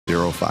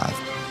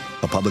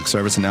A public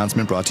service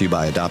announcement brought to you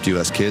by Adopt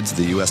US Kids,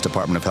 the U.S.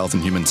 Department of Health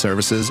and Human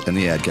Services, and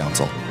the Ad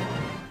Council.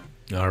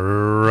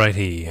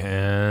 Alrighty,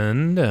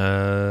 and,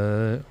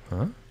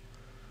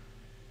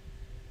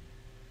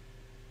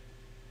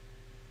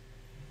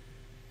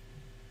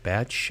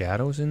 Bad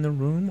shadows in the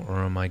room,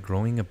 or am I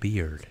growing a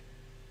beard?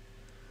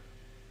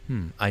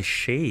 I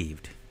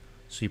shaved,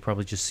 so you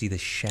probably just see the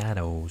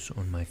shadows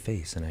on my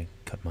face, and I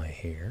cut my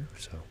hair,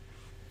 so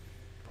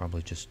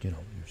probably just, you're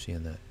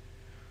seeing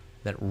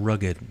that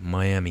rugged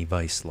Miami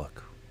Vice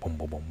look. Boom,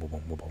 boom, boom, boom,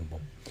 boom, boom, boom,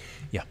 boom.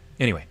 Yeah,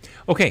 anyway.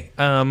 Okay,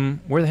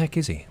 where the heck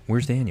is he?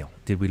 Where's Daniel?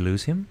 Did we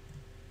lose him?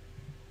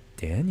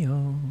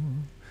 Daniel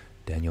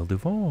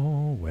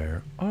Duval,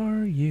 where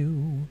are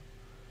you?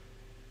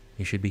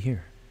 He should be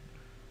here.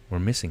 We're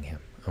missing him.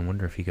 I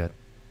wonder if he got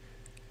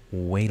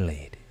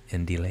waylaid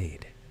and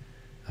delayed.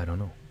 I don't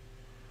know.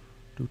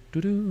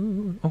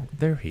 Oh,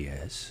 there he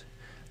is.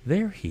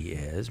 There he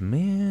is.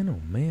 Man,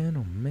 oh man,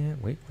 oh man.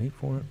 Wait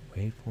for it.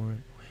 Wait for it.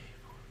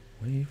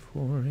 Wait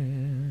for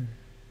it.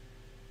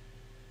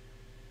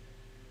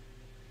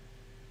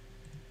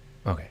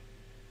 Okay.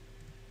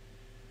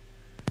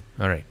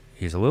 All right.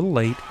 He's a little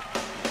late,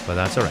 but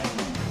that's all right.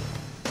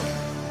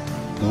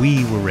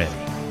 We were ready.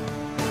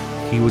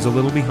 He was a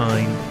little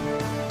behind,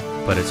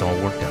 but it's all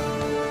worked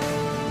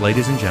out.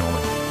 Ladies and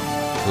gentlemen,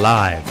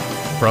 live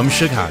from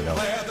Chicago,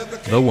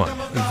 the one,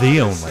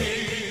 the only,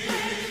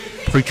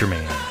 Preacher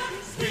Man,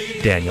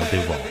 Daniel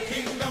Duval.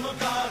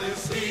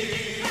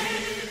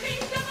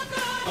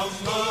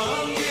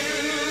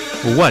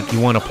 What, you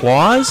want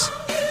applause?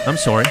 I'm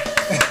sorry.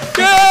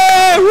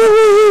 Yeah!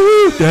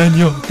 Woo!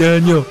 Daniel.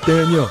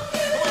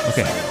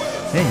 Okay.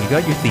 Hey, you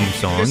got your theme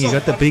song, you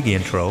got the big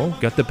intro,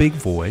 got the big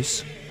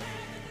voice.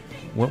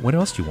 What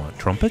else do you want?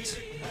 Trumpets?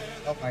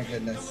 Oh my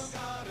goodness.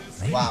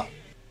 Man. Wow.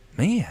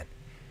 Man.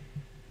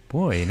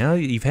 Boy, now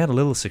you've had a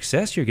little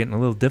success, you're getting a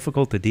little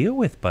difficult to deal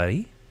with,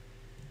 buddy.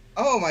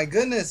 Oh my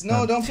goodness.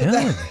 No, I'm don't put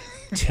that.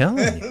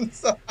 Telling you.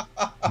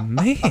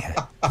 Man,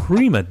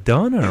 prima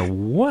donna or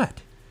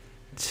what?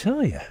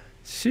 Tell you.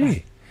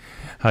 Gee.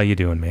 How you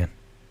doing, man?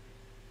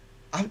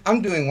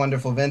 I'm doing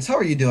wonderful, Vince. How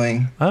are you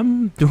doing?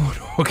 I'm doing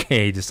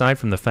okay, aside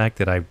from the fact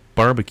that I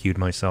barbecued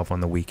myself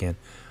on the weekend.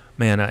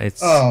 Man,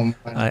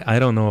 I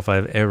don't know if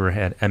I've ever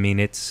had,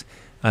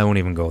 I won't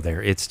even go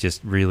there. It's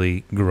just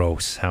really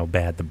gross how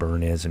bad the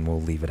burn is, and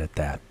we'll leave it at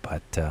that.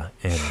 But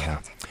anyhow.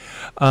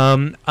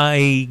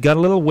 I got a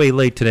little way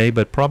late today,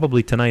 but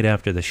probably tonight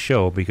after the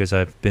show, because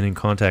I've been in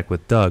contact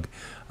with Doug.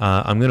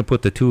 I'm going to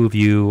put the two of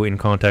you in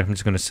contact. I'm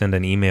just going to send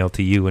an email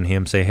to you and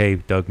him, say, hey,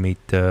 Doug,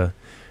 meet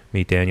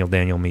Daniel,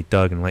 Daniel, meet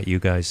Doug, and let you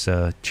guys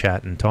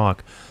chat and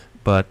talk.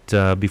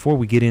 But before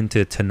we get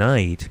into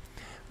tonight,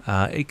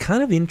 it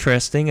kind of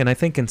interesting, and I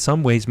think in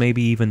some ways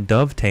maybe even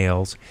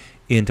dovetails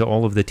into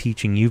all of the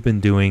teaching you've been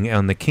doing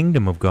on the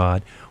kingdom of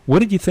God. What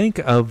did you think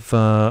of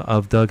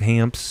Doug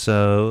Hamp's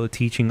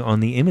teaching on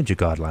the image of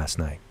God last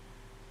night?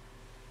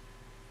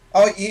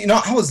 Oh,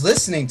 I was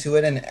listening to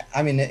it, and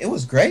it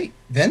was great,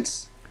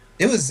 Vince.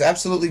 It was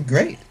absolutely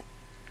great.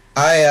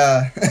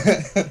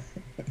 The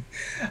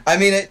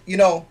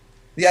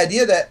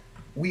idea that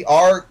we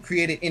are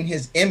created in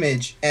his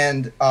image,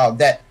 and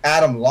that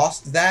Adam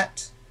lost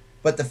that,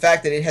 but the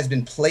fact that it has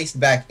been placed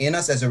back in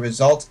us as a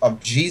result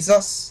of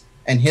Jesus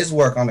and his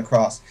work on the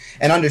cross,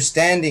 and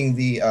understanding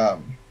the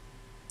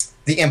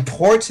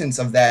importance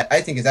of that,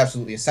 I think, is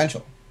absolutely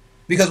essential,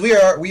 because we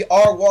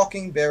are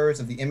walking bearers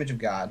of the image of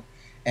God,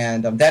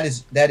 and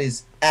that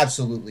is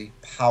absolutely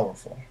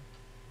powerful.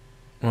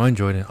 Well, I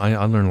enjoyed it.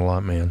 I learned a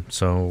lot, man.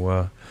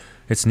 So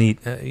it's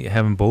neat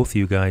having both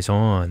you guys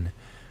on.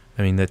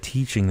 I mean, the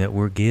teaching that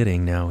we're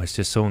getting now is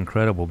just so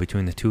incredible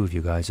between the two of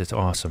you guys. It's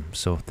awesome.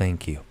 So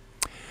thank you.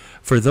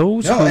 For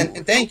those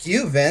and thank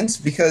you, Vince,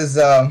 because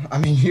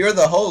you're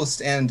the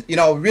host, and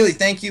really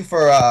thank you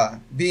for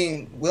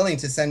being willing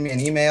to send me an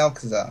email,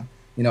 because I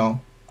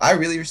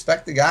really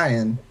respect the guy,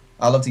 and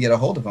I'd love to get a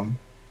hold of him.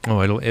 Oh,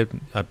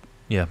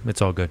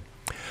 it's all good.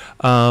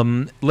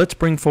 Let's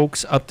bring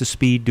folks up to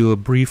speed, do a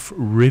brief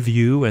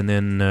review, and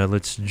then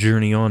let's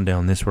journey on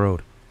down this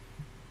road.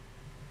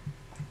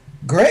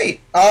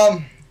 Great.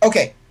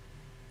 Okay.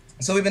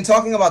 So we've been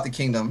talking about the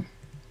kingdom,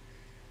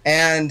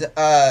 and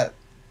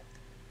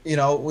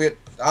we're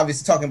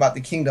obviously talking about the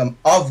kingdom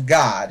of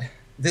God.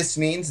 This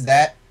means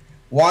that,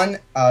 one,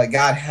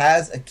 God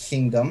has a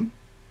kingdom,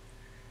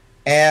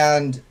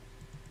 and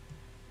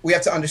we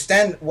have to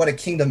understand what a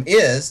kingdom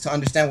is to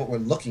understand what we're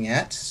looking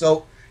at.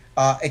 So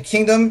a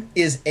kingdom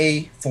is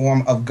a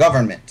form of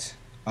government.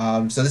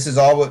 So this is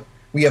all what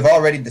we have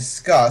already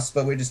discussed,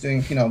 but we're just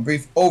doing a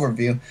brief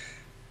overview.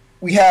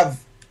 We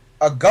have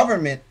a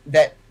government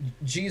that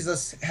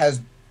Jesus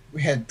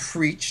had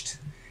preached,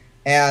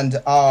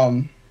 and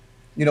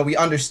we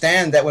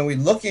understand that when we're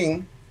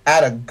looking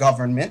at a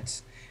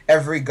government,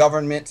 every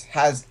government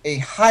has a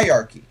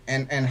hierarchy,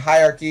 and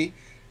hierarchy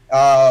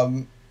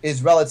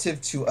is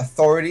relative to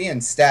authority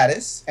and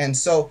status. And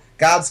so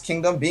God's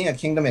kingdom, being a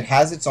kingdom, it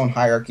has its own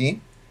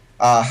hierarchy.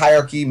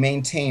 Hierarchy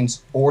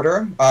maintains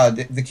order.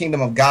 The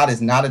kingdom of God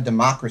is not a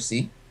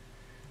democracy.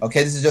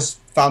 Okay, this is just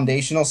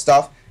foundational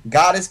stuff.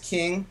 God is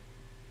king.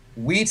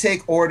 We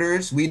take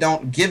orders. We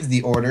don't give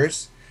the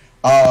orders.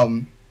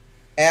 And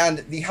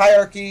the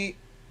hierarchy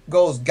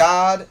goes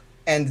God,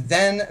 and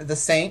then the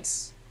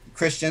saints,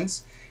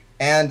 Christians,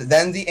 and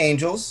then the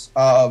angels.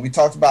 We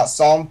talked about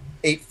Psalm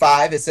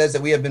 8:5. It says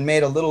that we have been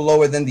made a little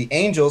lower than the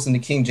angels in the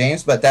King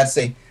James, but that's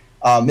a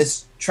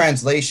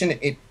mistranslation.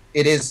 It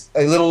is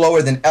a little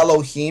lower than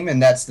Elohim,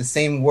 and that's the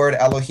same word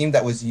Elohim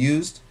that was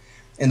used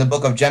in the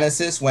book of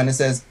Genesis when it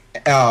says,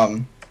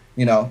 in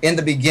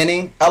the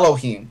beginning,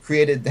 Elohim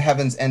created the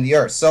heavens and the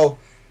earth. So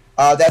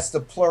that's the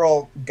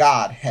plural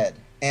Godhead.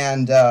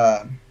 And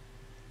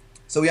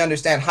so we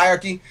understand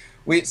hierarchy.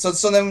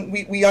 Then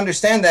we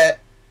understand that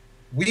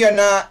we are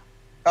not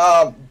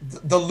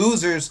the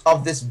losers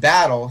of this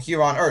battle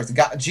here on earth.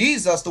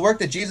 Jesus, the work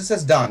that Jesus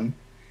has done,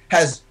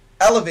 has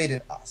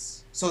elevated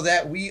us so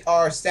that we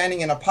are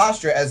standing in a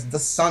posture as the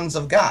sons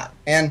of God.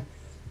 And,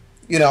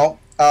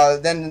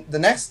 then the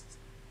next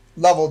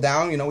level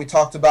down, we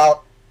talked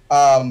about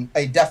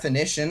a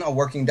definition, a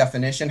working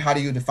definition. How do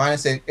you define it?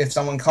 Say, if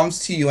someone comes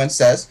to you and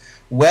says,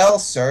 well,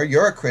 sir,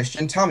 you're a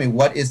Christian, tell me,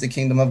 what is the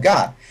kingdom of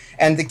God?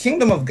 And the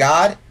kingdom of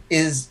God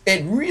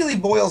it really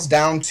boils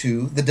down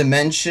to the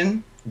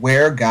dimension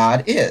where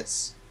God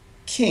is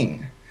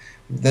king.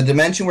 The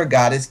dimension where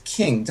God is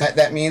king.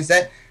 That means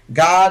that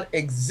God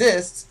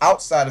exists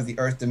outside of the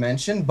earth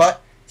dimension,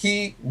 but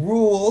he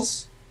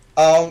rules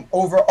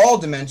over all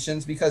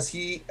dimensions because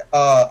he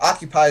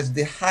occupies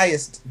the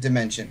highest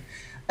dimension.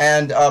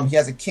 And he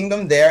has a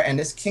kingdom there, and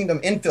this kingdom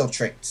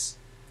infiltrates.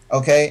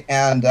 Okay?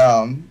 And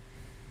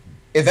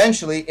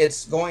eventually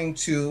it's going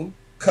to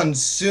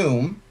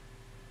consume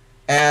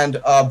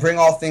and bring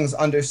all things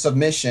under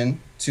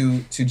submission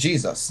to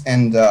Jesus.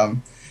 And,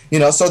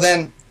 so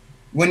then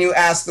when you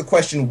ask the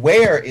question,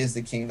 where is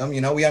the kingdom?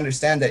 We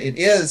understand that it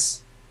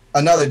is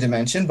another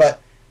dimension, but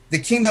the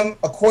kingdom,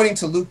 according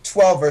to Luke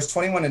 12, verse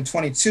 21 and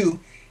 22,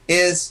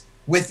 is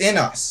within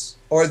us.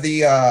 Or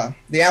the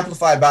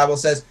Amplified Bible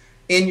says,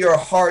 in your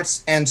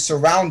hearts and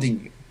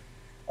surrounding you.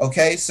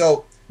 Okay,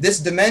 so this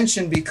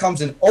dimension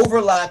becomes an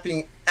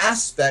overlapping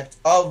aspect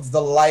of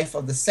the life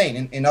of the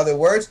saint. In other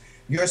words,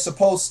 you're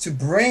supposed to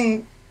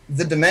bring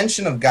the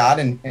dimension of God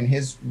and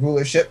his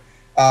rulership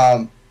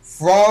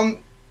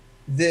from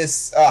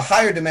this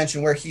higher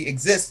dimension where he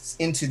exists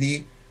into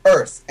the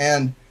earth.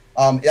 And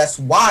that's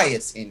why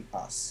it's in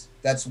us.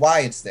 That's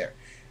why it's there.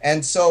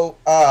 And so,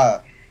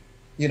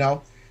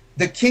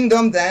 the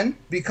kingdom then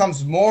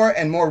becomes more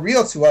and more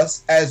real to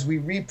us as we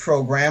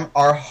reprogram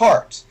our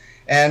heart.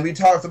 And we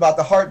talked about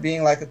the heart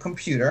being like a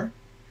computer.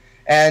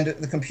 And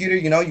the computer,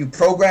 you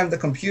program the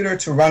computer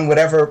to run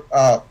whatever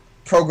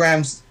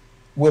programs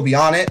will be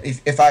on it.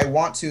 If I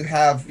want to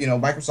have,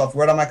 Microsoft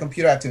Word on my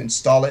computer, I have to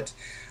install it.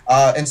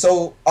 And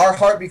so our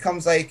heart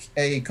becomes like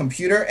a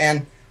computer,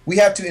 and we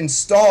have to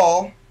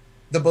install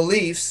the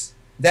beliefs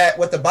that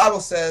what the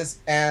Bible says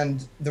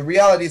and the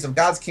realities of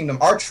God's kingdom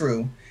are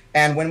true.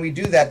 And when we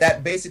do that,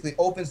 that basically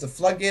opens the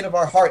floodgate of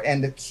our heart,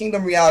 and the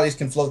kingdom realities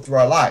can flow through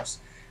our lives.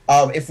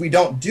 If we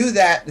don't do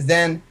that,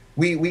 then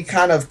we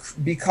kind of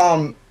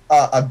become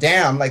a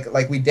dam,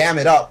 like we dam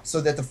it up, so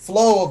that the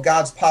flow of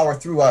God's power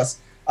through us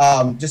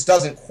just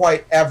doesn't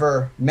quite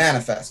ever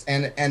manifest.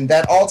 And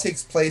that all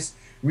takes place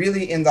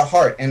really in the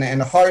heart.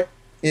 And the heart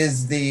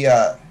is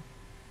the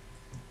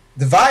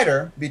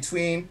divider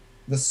between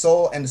the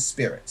soul and the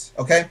spirit.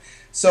 Okay?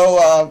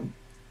 So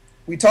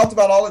we talked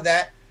about all of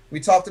that. We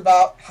talked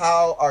about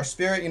how our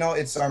spirit,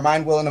 it's our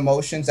mind, will, and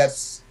emotions.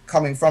 That's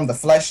coming from the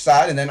flesh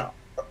side. And then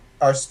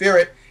our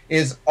spirit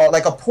is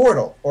like a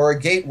portal or a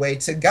gateway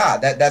to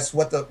God. That's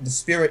what the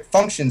spirit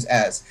functions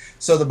as.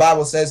 So the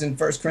Bible says in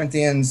 1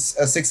 Corinthians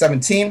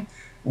 6:17,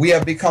 we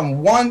have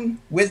become one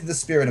with the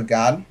Spirit of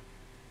God.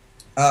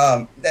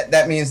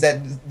 That means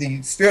that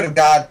the Spirit of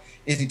God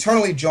is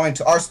eternally joined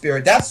to our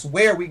spirit. That's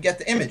where we get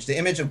the image. The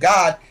image of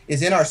God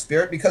is in our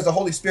spirit because the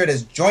Holy Spirit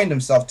has joined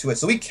himself to it.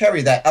 So we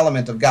carry that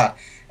element of God.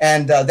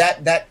 And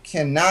that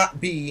cannot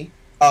be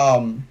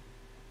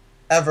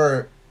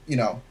ever,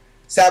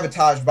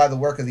 sabotaged by the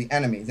work of the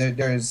enemy.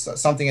 There's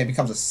something that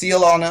becomes a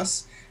seal on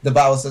us. The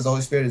Bible says the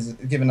Holy Spirit is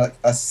given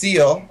a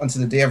seal unto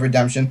the day of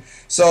redemption.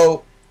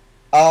 So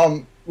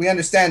we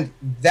understand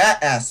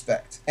that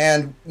aspect.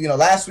 And,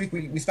 last week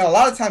we spent a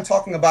lot of time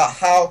talking about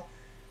how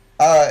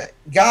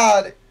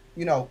God,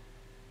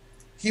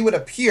 he would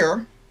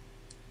appear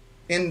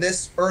in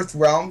this earth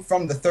realm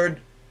from the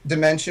third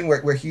dimension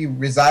where he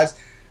resides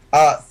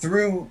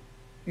through,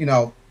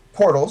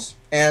 portals.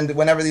 And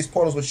whenever these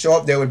portals would show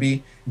up, there would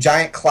be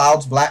giant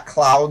clouds, black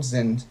clouds,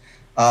 and,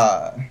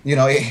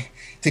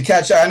 to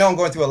catch up, I know I'm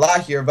going through a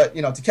lot here, but,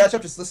 to catch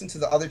up, just listen to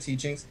the other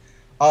teachings.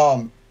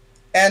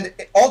 And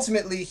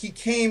ultimately, he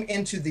came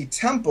into the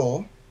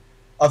temple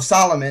of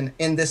Solomon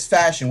in this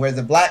fashion, where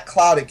the black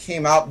cloud, it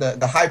came out,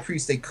 the high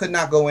priest, they could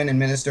not go in and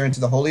minister into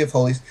the Holy of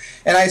Holies.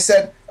 And I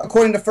said,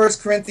 according to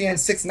 1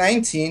 Corinthians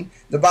 6:19,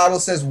 the Bible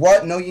says,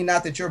 what, know ye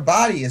not that your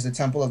body is the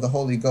temple of the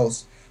Holy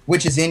Ghost,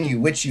 which is in you,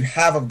 which you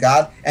have of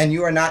God, and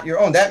you are not your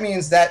own. That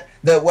means that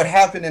what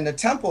happened in the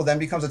temple then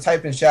becomes a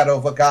type and shadow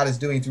of what God is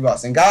doing through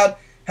us. And God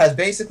has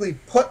basically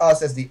put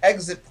us as the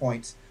exit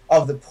point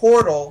of the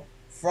portal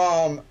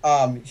from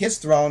his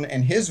throne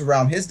and his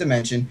realm, his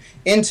dimension,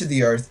 into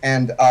the earth.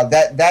 And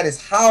that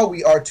is how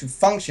we are to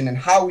function and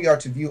how we are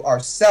to view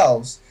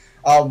ourselves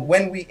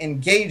when we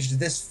engage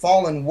this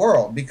fallen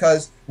world,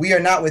 because we are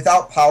not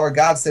without power.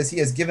 God says he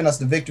has given us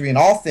the victory in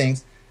all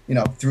things,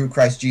 through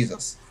Christ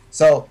Jesus.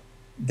 So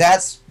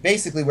that's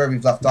basically where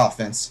we've left off,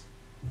 Vince.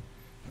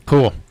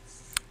 Cool.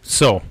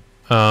 So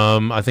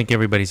I think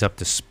everybody's up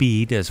to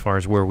speed as far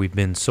as where we've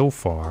been so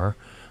far.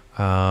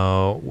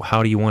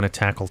 How do you want to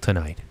tackle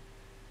tonight?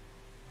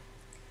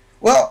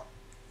 Well,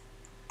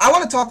 I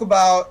want to talk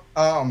about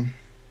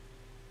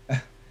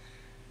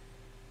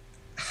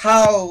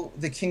how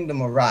the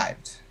kingdom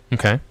arrived.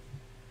 Okay.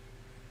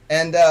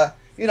 And,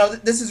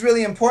 this is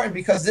really important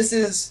because this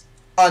is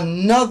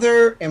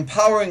another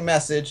empowering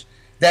message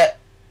that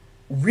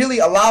really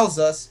allows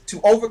us to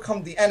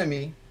overcome the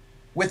enemy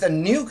with a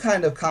new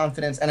kind of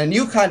confidence and a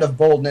new kind of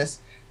boldness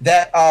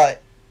that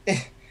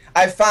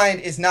I find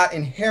is not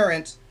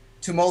inherent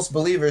to most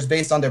believers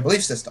based on their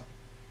belief system.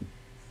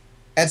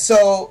 And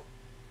so,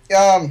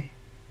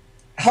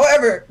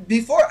 however,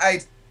 before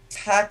I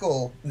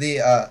tackle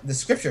the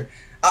scripture,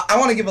 I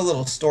want to give a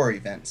little story,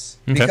 Vince,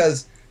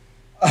 because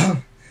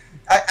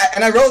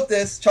I wrote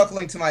this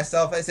chuckling to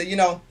myself. I said,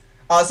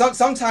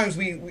 sometimes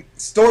we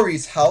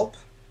stories help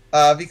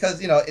because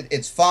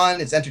it's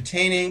fun, it's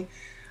entertaining,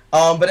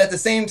 but at the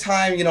same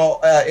time,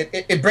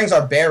 it brings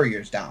our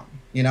barriers down,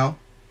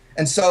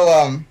 And so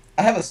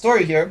I have a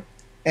story here,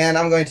 and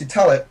I'm going to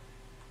tell it.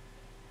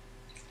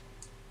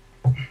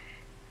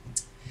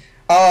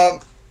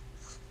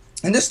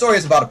 And this story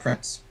is about a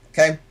prince,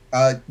 okay?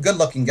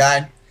 Good-looking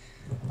guy,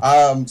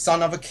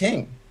 son of a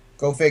king.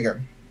 Go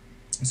figure.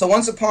 So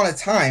once upon a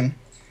time,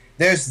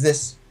 there's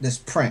this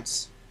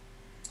prince.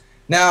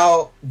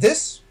 Now,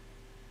 this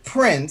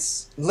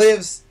prince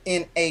lives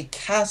in a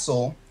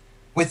castle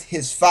with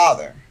his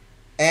father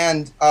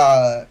and,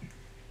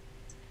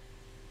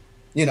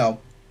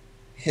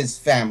 his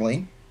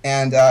family.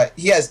 And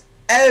he has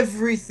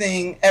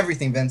everything,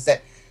 Vince,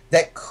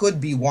 that could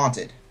be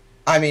wanted.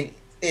 I mean,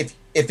 if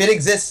it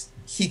exists,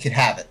 he could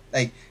have it.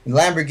 Like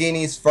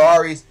Lamborghinis,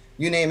 Ferraris,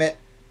 you name it.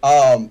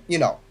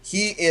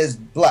 He is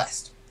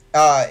blessed.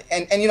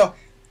 And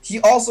he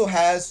also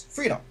has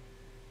freedom.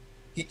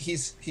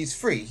 He's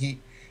free.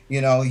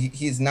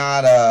 He's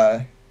not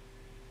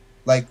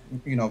like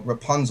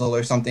Rapunzel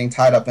or something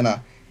tied up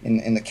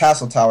in the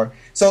castle tower.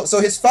 So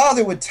his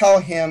father would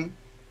tell him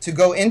to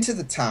go into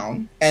the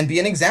town and be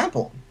an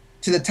example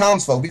to the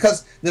townsfolk,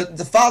 because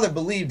the father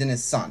believed in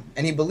his son,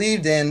 and he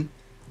believed in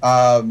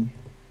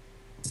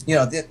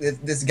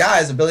this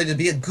guy's ability to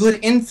be a good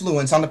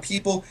influence on the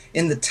people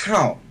in the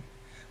town.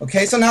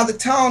 Okay, so now the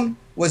town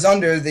was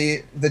under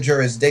the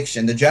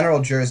jurisdiction, the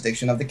general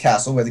jurisdiction of the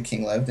castle where the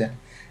king lived in.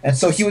 And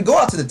so he would go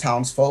out to the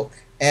townsfolk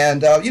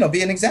and,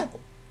 be an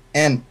example.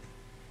 And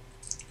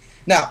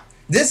now,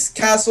 this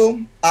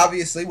castle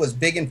obviously was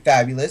big and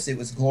fabulous. It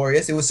was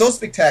glorious. It was so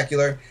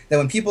spectacular that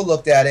when people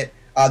looked at it,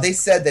 they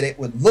said that it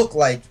would look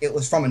like it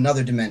was from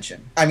another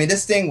dimension. I mean,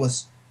 this thing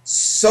was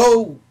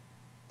so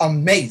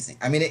amazing.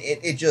 I mean,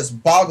 it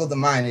just boggled the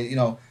mind.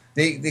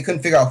 They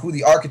couldn't figure out who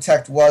the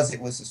architect was.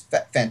 It was just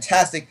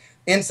fantastic.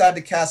 Inside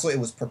the castle, it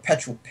was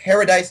perpetual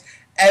paradise.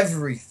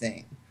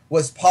 Everything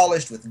was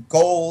polished with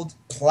gold,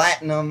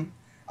 platinum,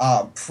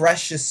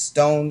 precious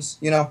stones,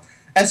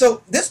 And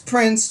so this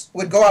prince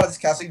would go out of this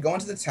castle, he'd go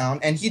into the town,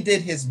 and he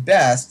did his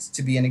best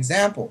to be an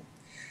example.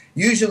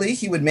 Usually,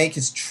 he would make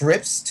his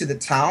trips to the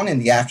town in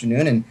the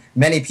afternoon, and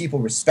many people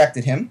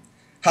respected him.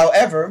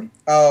 However,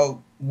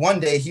 one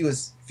day he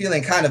was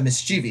feeling kind of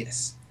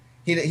mischievous.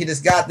 He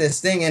just got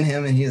this thing in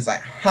him, and he was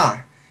like,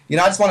 I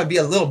just want to be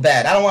a little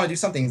bad. I don't want to do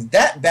something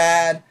that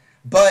bad,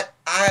 but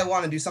I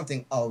want to do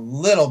something a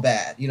little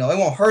bad. It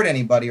won't hurt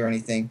anybody or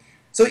anything.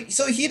 So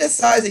he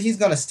decides that he's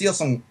going to steal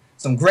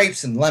some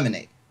grapes and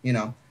lemonade,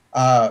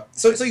 So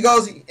he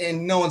goes,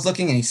 and no one's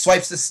looking, and he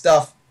swipes this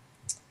stuff,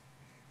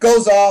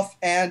 goes off,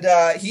 and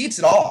he eats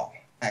it all,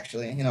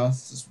 actually.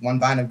 It's just one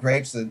vine of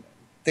grapes, a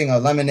thing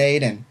of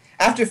lemonade, and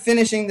after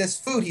finishing this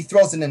food, he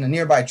throws it in a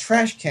nearby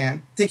trash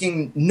can,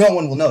 thinking no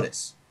one will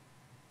notice.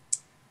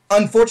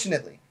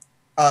 Unfortunately,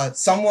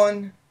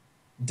 someone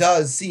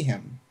does see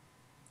him.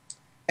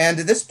 And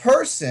this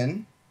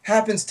person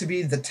happens to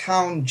be the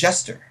town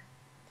jester.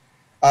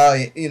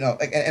 And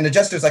the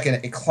jester is like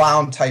a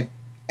clown-type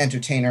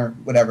entertainer,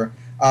 whatever.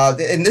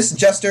 And this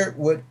jester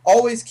would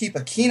always keep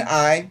a keen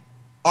eye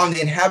on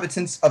the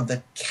inhabitants of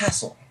the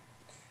castle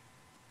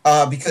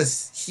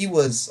because he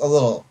was a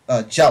little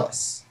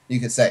jealous,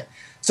 you could say.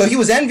 So he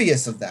was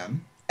envious of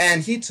them,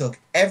 and he took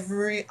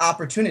every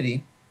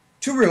opportunity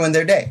to ruin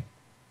their day.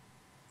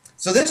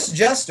 So this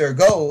jester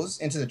goes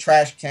into the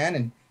trash can,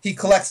 and he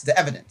collects the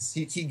evidence.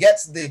 He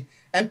gets the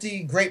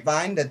empty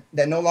grapevine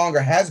that no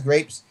longer has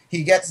grapes.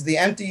 He gets the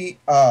empty,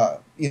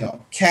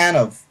 can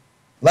of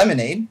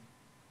lemonade,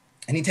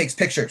 and he takes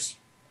pictures.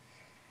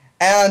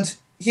 And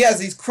he has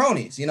these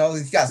cronies, you know,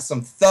 he's got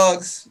some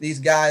thugs, these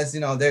guys,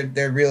 you know,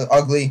 they're real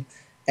ugly.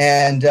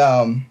 And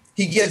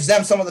he gives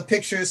them some of the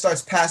pictures,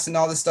 starts passing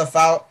all this stuff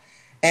out.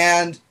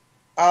 And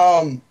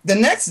the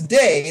next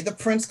day, the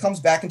prince comes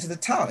back into the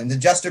town, and the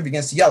jester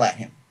begins to yell at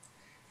him.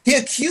 He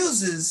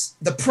accuses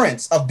the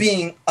prince of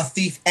being a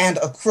thief and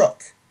a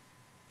crook.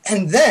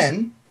 And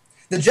then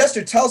the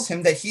jester tells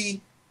him that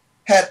he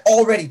had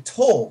already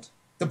told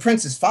the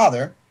prince's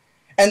father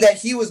and that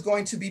he was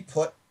going to be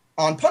put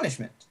on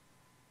punishment.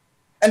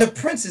 And the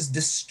prince is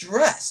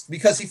distressed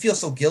because he feels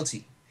so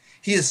guilty.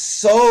 He is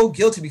so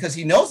guilty because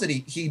he knows that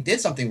he did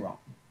something wrong.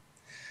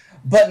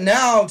 But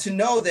now to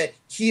know that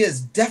he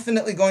is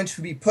definitely going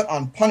to be put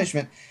on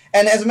punishment.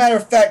 And as a matter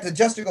of fact, the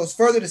jester goes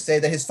further to say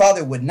that his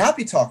father would not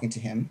be talking to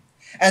him.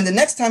 And the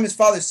next time his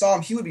father saw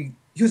him, he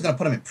was going to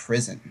put him in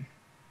prison.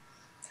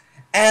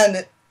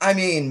 And I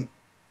mean,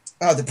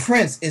 the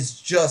prince is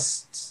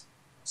just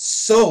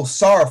so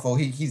sorrowful.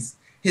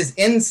 His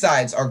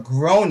insides are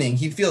groaning.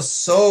 He feels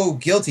so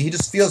guilty. He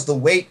just feels the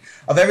weight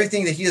of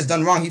everything that he has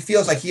done wrong. He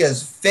feels like he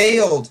has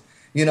failed,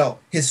 you know,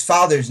 his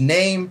father's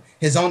name,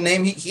 his own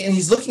name. And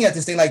he's looking at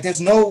this thing like there's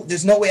no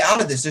way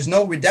out of this. There's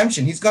no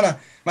redemption.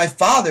 My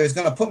father is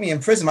gonna put me in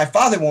prison. My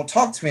father won't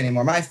talk to me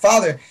anymore. My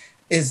father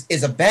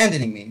is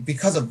abandoning me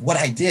because of what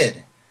I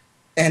did.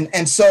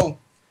 And so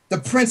the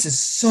prince is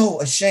so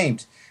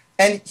ashamed.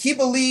 And he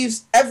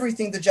believes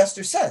everything the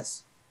jester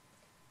says.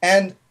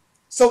 And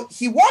so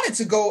he wanted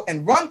to go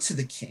and run to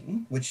the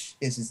king, which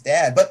is his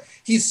dad, but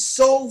he's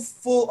so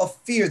full of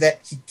fear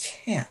that he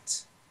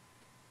can't.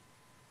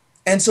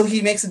 And so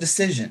he makes a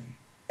decision,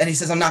 and he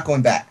says, I'm not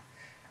going back.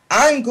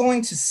 I'm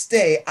going to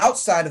stay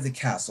outside of the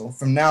castle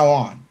from now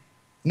on.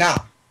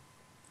 Now,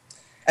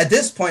 at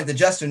this point, the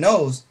jester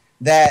knows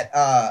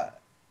that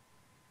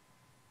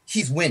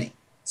he's winning.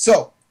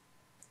 So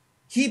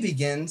he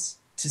begins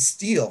to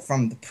steal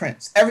from the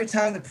prince. Every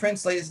time the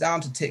prince lays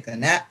down to take a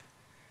nap,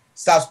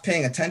 stops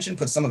paying attention,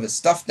 puts some of his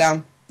stuff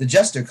down, the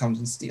jester comes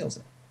and steals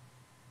it.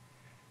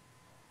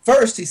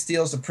 First, he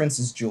steals the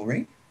prince's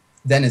jewelry,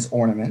 then his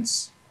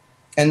ornaments,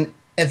 and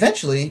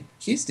eventually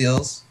he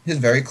steals his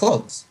very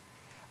clothes.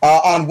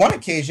 On one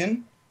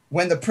occasion,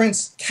 when the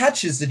prince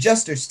catches the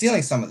jester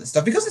stealing some of this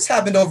stuff, because this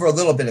happened over a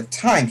little bit of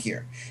time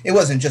here, it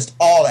wasn't just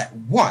all at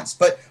once,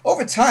 but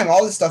over time,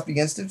 all this stuff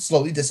begins to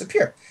slowly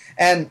disappear.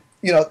 And,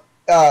 you know,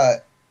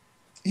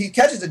 he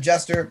catches the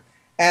jester,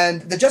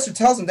 and the jester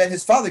tells him that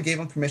his father gave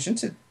him permission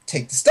to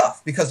take the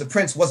stuff because the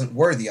prince wasn't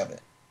worthy of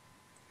it.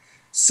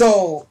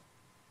 So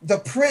the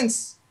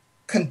prince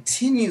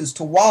continues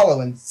to wallow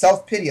in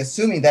self-pity,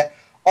 assuming that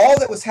all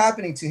that was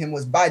happening to him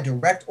was by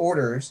direct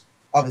orders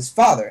of his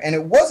father. And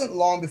it wasn't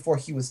long before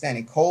he was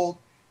standing cold,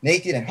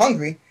 naked, and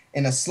hungry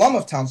in a slum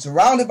of town,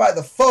 surrounded by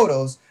the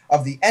photos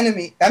of the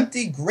enemy,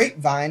 empty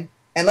grapevine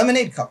and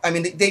lemonade cup. I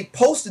mean, they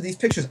posted these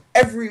pictures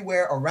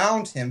everywhere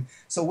around him.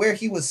 So where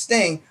he was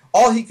staying,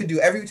 all he could do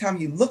every time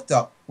he looked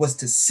up was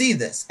to see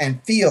this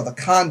and feel the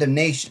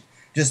condemnation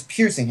just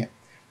piercing him.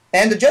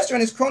 And the jester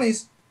and his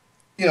cronies,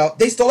 you know,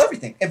 they stole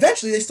everything.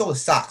 Eventually, they stole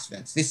his socks,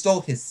 Vince. They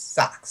stole his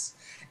socks.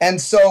 And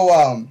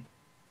so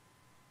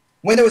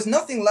when there was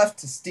nothing left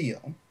to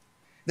steal,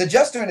 the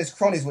jester and his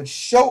cronies would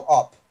show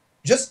up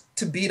just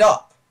to beat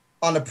up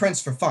on the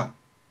prince for fun.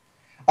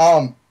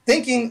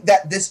 Thinking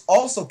that this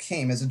also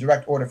came as a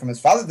direct order from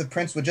his father, the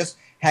prince would just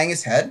hang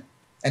his head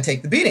and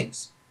take the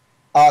beatings.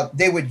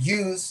 They would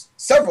use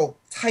several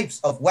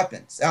types of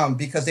weapons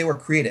because they were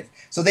creative.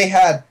 So they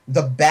had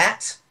the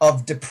bat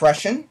of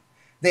depression,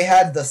 they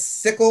had the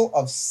sickle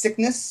of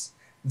sickness,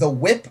 the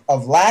whip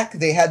of lack,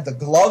 they had the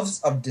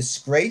gloves of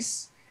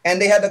disgrace, and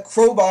they had the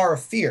crowbar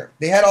of fear.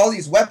 They had all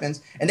these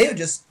weapons, and they would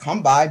just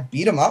come by,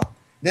 beat him up,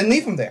 then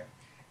leave him there.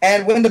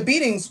 And when the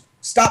beatings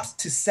stopped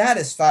to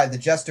satisfy the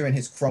jester and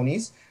his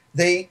cronies,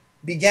 they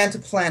began to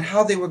plan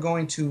how they were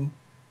going to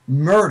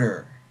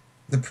murder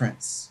the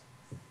prince.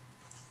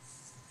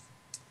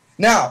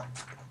 Now,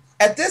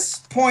 at this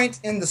point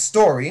in the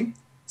story,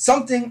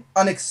 something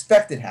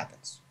unexpected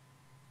happens.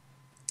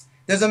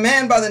 There's a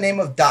man by the name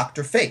of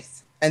Dr.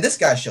 Faith, and this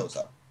guy shows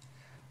up.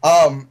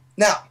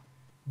 Now,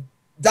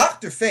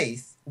 Dr.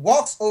 Faith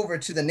walks over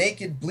to the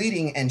naked,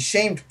 bleeding, and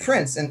shamed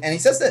prince, and he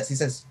says this. He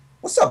says,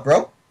 "What's up,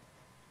 bro?"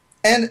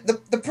 And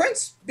the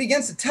prince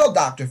begins to tell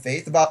Dr.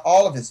 Faith about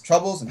all of his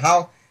troubles and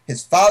how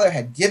his father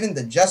had given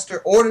the jester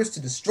orders to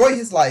destroy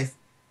his life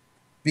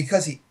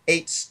because he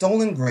ate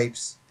stolen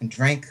grapes and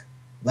drank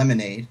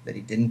lemonade that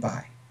he didn't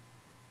buy.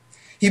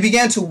 He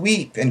began to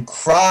weep and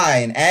cry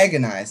and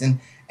agonize,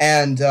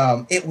 and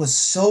it was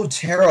so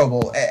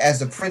terrible as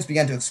the prince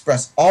began to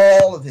express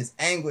all of his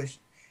anguish,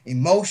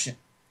 emotion.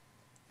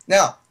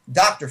 Now,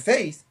 Dr.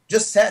 Faith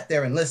just sat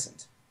there and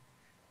listened.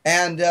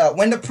 And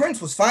when the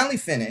prince was finally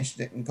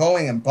finished,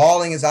 going and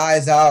bawling his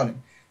eyes out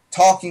and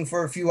talking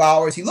for a few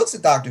hours, he looks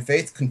at Dr.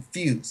 Faith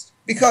confused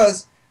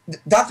because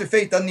Dr.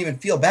 Faith doesn't even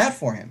feel bad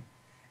for him.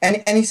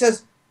 And he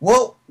says,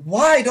 "Well,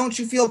 why don't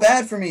you feel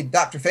bad for me,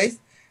 Dr. Faith?"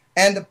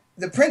 And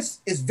the prince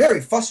is very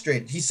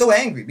frustrated. He's so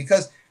angry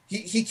because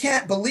he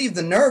can't believe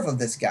the nerve of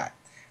this guy.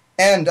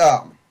 And,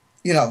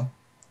 you know,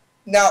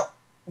 Now,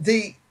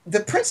 the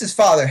prince's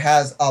father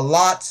has a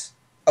lot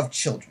of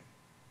children.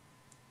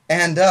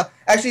 And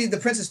actually, the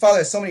prince's father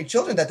has so many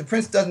children that the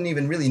prince doesn't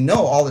even really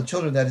know all the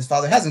children that his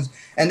father has.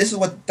 And this is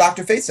what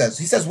Dr. Faith says.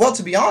 He says, well,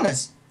 to be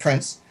honest,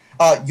 Prince,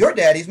 your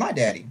daddy's my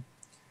daddy.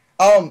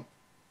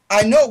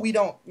 I know we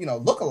don't,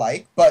 look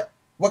alike, but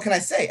what can I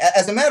say?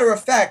 As a matter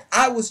of fact,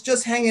 I was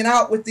just hanging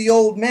out with the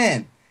old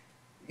man.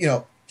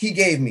 He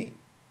gave me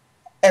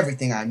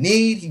everything I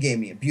need. He gave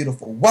me a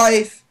beautiful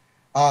wife.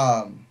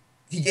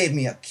 He gave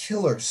me a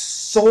killer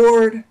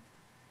sword.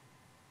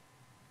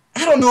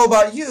 I don't know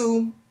about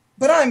you,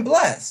 but I'm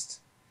blessed.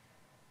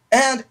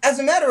 And as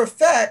a matter of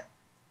fact,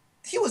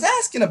 he was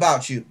asking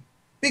about you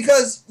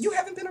because you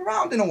haven't been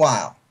around in a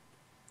while.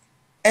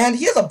 And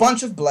he has a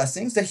bunch of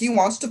blessings that he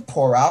wants to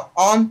pour out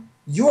on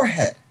your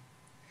head.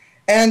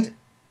 And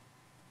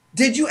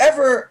did you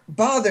ever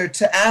bother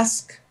to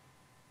ask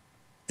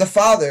the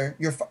father,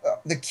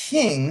 the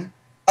king,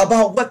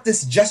 about what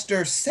this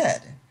jester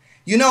said?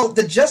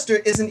 The jester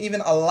isn't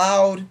even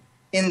allowed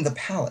in the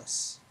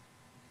palace.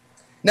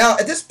 Now,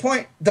 at this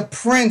point, the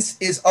prince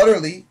is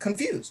utterly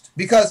confused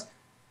because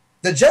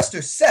the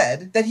jester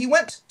said that he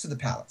went to the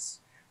palace.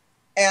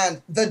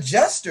 And the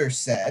jester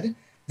said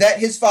that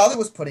his father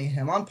was putting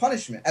him on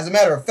punishment. As a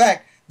matter of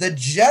fact, the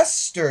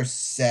jester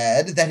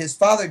said that his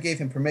father gave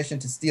him permission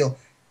to steal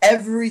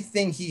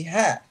everything he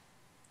had.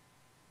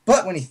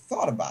 But when he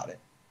thought about it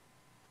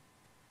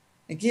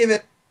and gave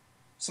it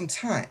some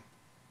time,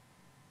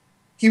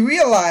 he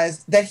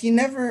realized that he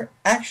never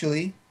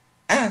actually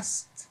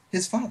asked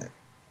his father.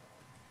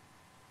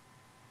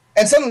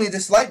 And suddenly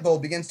this light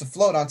bulb begins to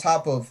float on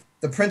top of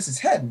the prince's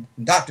head.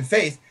 And Dr.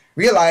 Faith,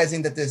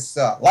 realizing that this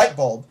light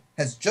bulb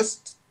has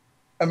just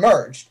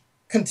emerged,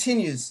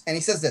 continues, and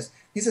he says this.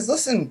 He says,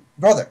 listen,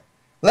 brother,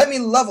 let me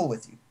level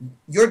with you.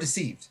 You're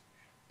deceived.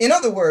 In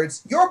other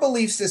words, your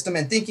belief system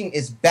and thinking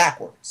is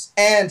backwards.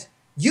 And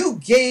you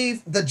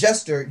gave the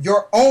jester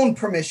your own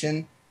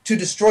permission to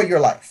destroy your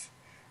life.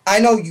 I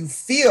know you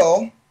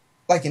feel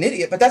like an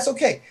idiot, but that's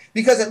okay,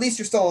 because at least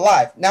you're still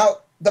alive. Now,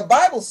 the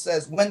Bible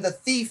says when the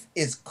thief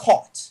is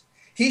caught,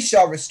 he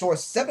shall restore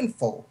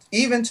sevenfold,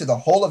 even to the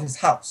whole of his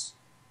house.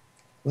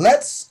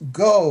 Let's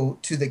go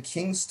to the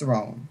king's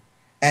throne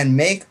and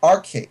make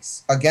our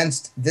case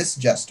against this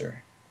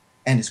jester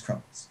and his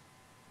cronies.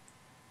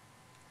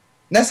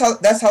 And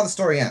that's how the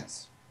story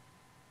ends.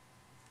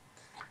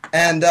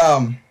 And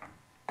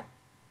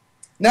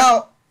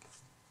now,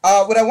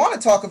 what I want to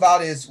talk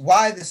about is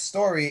why this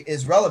story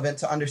is relevant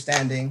to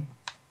understanding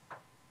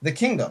the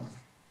kingdom.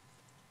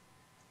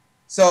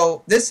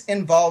 So this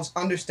involves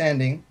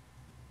understanding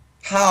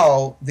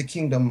how the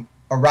kingdom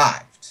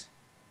arrived.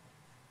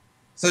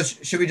 So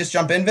should we just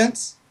jump in,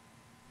 Vince?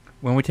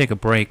 When we take a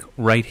break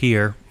right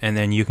here, and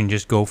then you can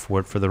just go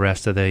for it for the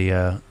rest of the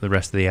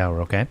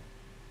hour, okay?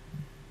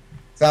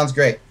 Sounds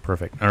great.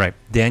 Perfect. All right,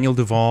 Daniel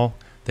Duval,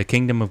 The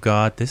Kingdom of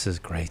God. This is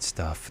great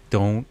stuff.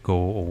 Don't go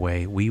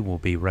away. We will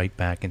be right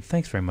back, and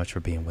thanks very much for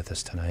being with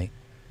us tonight.